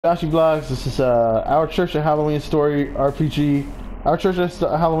Dashi Vlogs. This is Our Church of Halloween Story RPG. Our Church of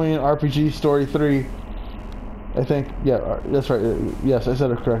Halloween RPG Story 3. I think. Yeah, that's right. Yes, I said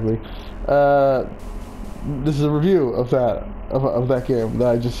it correctly. This is a review of that game that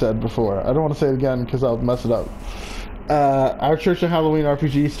I just said before. I don't want to say it again because I'll mess it up. Our Church of Halloween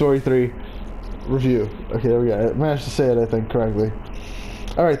RPG Story 3 review. Okay, there we go. I managed to say it, I think, correctly.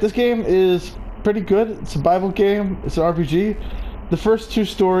 Alright, this game is pretty good. It's a Bible game. It's an RPG. The first two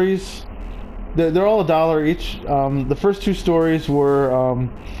stories, they're all $1 each. The first two stories were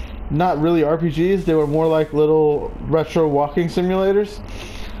not really RPGs. They were more like little retro walking simulators.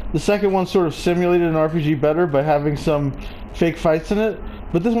 The second one sort of simulated an RPG better by having some fake fights in it.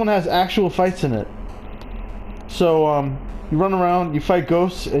 But this one has actual fights in it. So you run around, you fight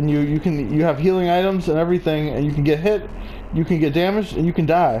ghosts, and you have healing items and everything, and you can get hit, you can get damaged, and you can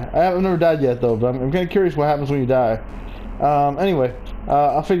die. I've never died yet though, but I'm kind of curious what happens when you die. Anyway,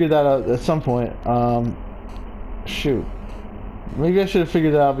 I'll figure that out at some point. Shoot. Maybe I should have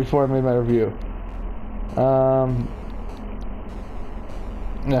figured that out before I made my review.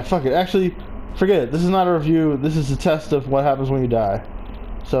 Yeah, fuck it. Actually, forget it. This is not a review. This is a test of what happens when you die.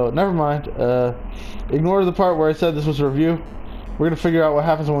 So, never mind. Ignore the part where I said this was a review. We're gonna figure out what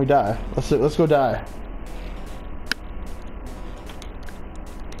happens when we die. Let's go die.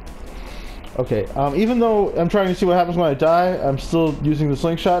 Okay, even though I'm trying to see what happens when I die, I'm still using the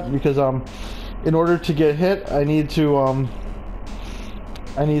slingshot because in order to get hit, in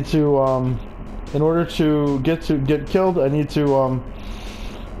order to get killed, I need to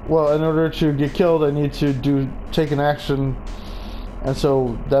in order to get killed, I need to take an action, and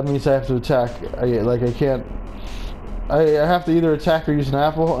so that means I have to attack. I have to either attack or use an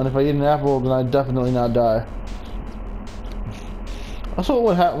apple, and if I eat an apple, then I definitely not die. Also,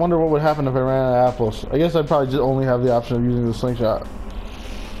 wonder what would happen if I ran out of apples. I guess I'd probably just only have the option of using the slingshot.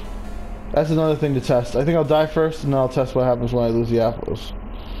 That's another thing to test. I think I'll die first, and then I'll test what happens when I lose the apples.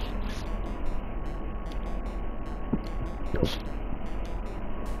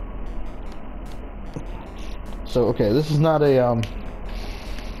 So, okay, this is not a, I'm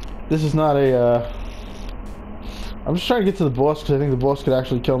just trying to get to the boss, because I think the boss could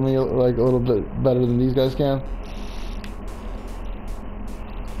actually kill me, like, a little bit better than these guys can.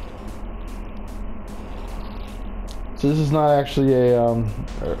 So this is not actually a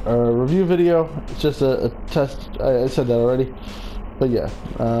review video, it's just a test. I said that already. But yeah,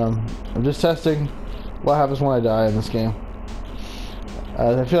 I'm just testing what happens when I die in this game.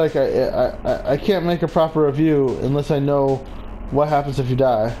 I feel like I can't make a proper review unless I know what happens if you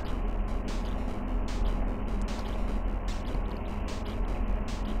die.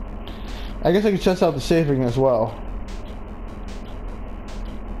 I guess I could test out the saving as well.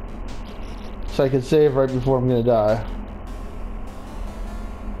 So I can save right before I'm gonna die.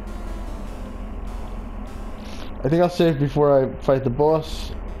 I think I'll save before I fight the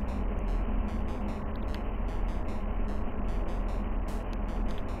boss.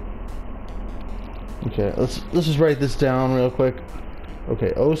 Okay, let's just write this down real quick.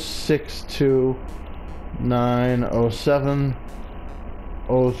 Okay, 062907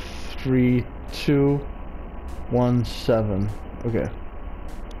 03217. Okay.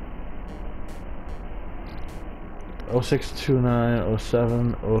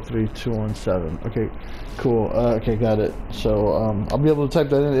 062907 03217. Okay, cool. Okay, got it. So I'll be able to type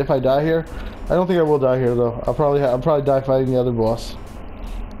that in if I die here. I don't think I will die here though. I'll probably die fighting the other boss.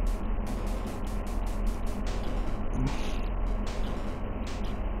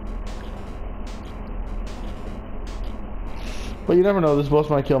 But you never know. This boss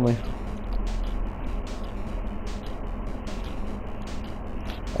might kill me.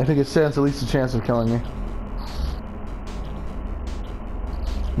 I think it stands at least a chance of killing me.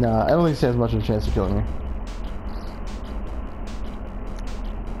 Nah, I don't think it stands much of a chance of killing me.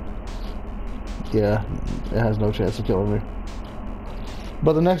 Yeah, it has no chance of killing me.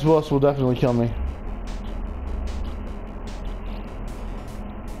 But the next boss will definitely kill me.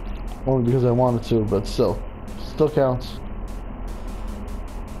 Only because I wanted to, but still counts.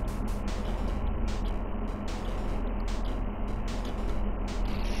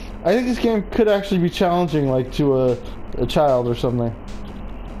 I think this game could actually be challenging, like, to a child or something.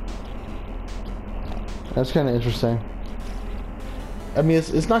 That's kind of interesting. I mean,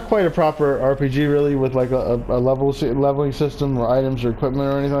 it's not quite a proper RPG, really, with like a leveling system or items or equipment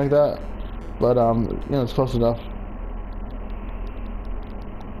or anything like that. But you know, it's close enough.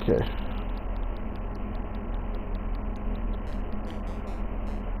 Okay.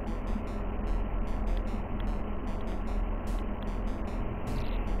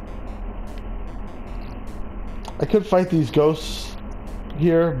 I could fight these ghosts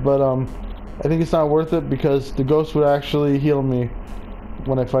here, but I think it's not worth it because the ghost would actually heal me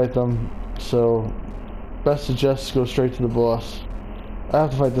when I fight them. So best to just go straight to the boss. I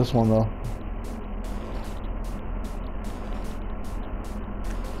have to fight this one though.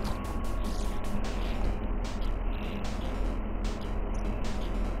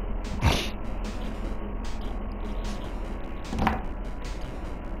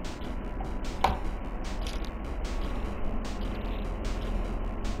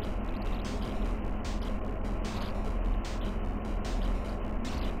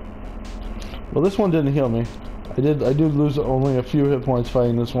 Well, this one didn't heal me. I did lose only a few hit points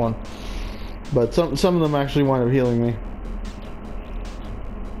fighting this one, but some of them actually wound up healing me.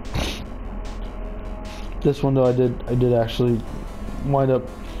 This one though, I did actually wind up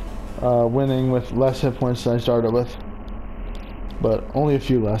winning with less hit points than I started with, but only a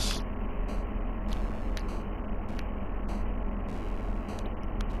few less.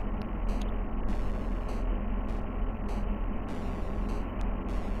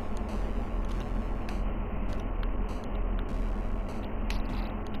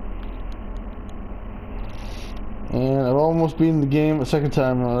 And I've almost beaten the game a second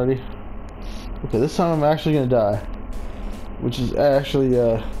time already. Okay, this time I'm actually gonna die, which is actually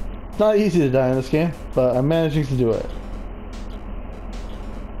not easy to die in this game, but I'm managing to do it.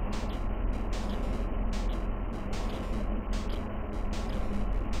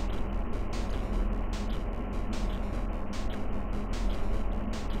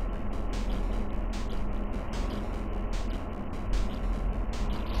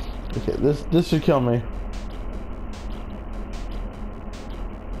 Okay, this should kill me.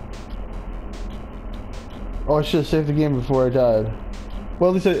 Oh, I should have saved the game before I died.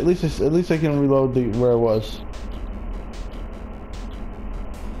 Well, at least I can reload where I was.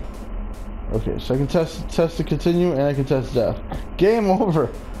 Okay, so I can test to continue, and I can test death. Game over.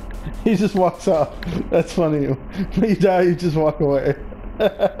 He just walks off. That's funny. When you die, you just walk away.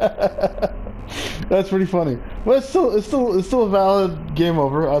 That's pretty funny. But it's still a valid game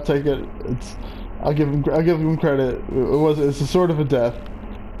over. I'll take it. I'll give him credit. It's a sort of a death.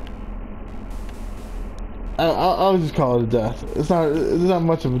 I'll just call it a death. It's not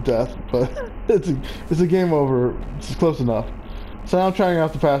much of a death, but it's a game over. It's close enough. So now I'm trying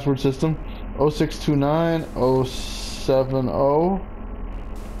out the password system. 0629 070.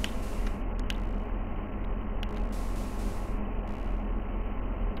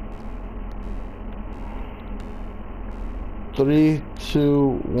 Three,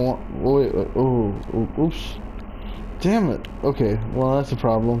 two, one. Wait. Oh, oops. Damn it. Okay. Well, that's a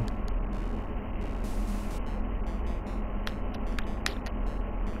problem.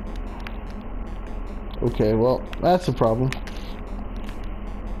 Okay, well, that's a problem.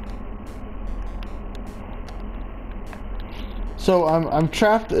 So I'm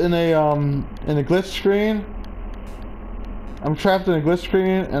trapped in a glitch screen. I'm trapped in a glitch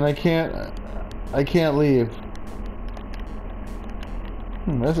screen and I can't leave.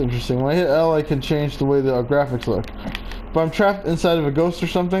 That's interesting. When I hit L, I can change the way the graphics look. But I'm trapped inside of a ghost or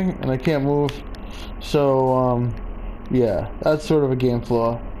something and I can't move. So yeah, that's sort of a game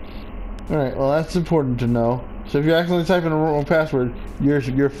flaw. Alright, well that's important to know. So if you accidentally type in a wrong password,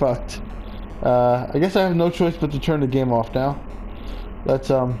 you're fucked. I guess I have no choice but to turn the game off now. Let's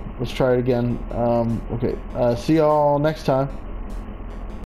try it again. Okay. See y'all next time.